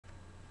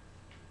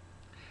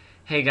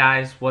Hey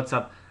guys, what's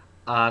up?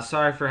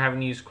 Sorry for having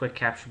to use quick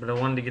capture, but I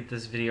wanted to get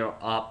this video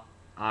up.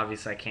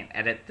 Obviously, I can't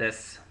edit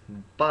this,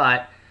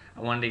 but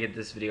I wanted to get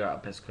this video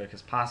up as quick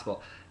as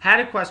possible. Had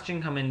a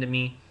question come into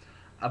me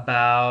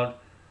about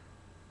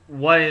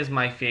what is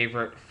my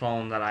favorite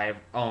phone that I've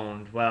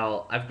owned.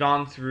 Well, I've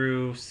gone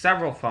through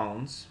several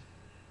phones.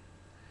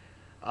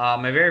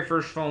 My very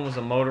first phone was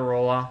a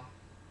Motorola.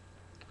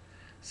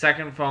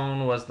 Second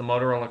phone was the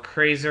Motorola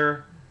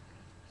Crazer.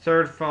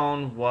 Third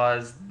phone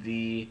was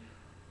the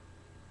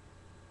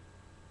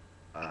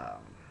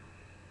um,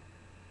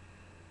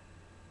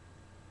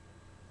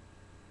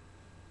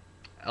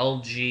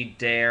 LG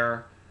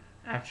Dare.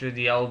 After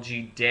the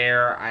LG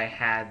Dare, I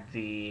had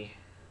the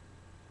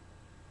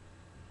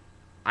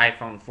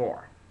iPhone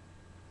 4.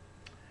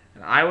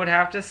 And I would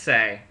have to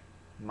say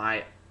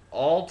my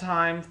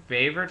all-time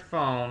favorite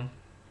phone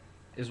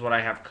is what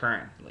I have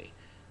currently,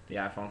 the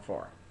iPhone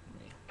 4.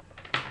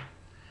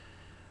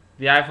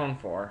 The iPhone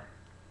 4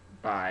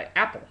 by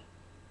Apple.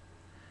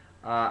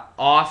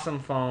 Awesome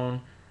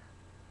phone.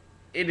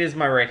 It is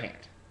my right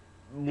hand.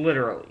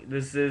 Literally,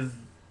 this is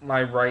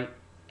my right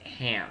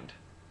hand.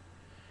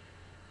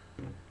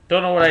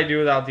 Don't know what I'd do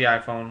without the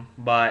iPhone,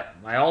 but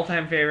my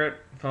all-time favorite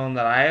phone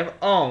that I have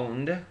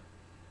owned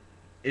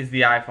is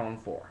the iPhone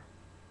 4.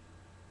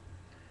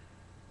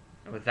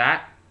 And with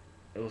that,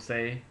 I will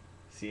say,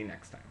 see you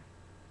next time.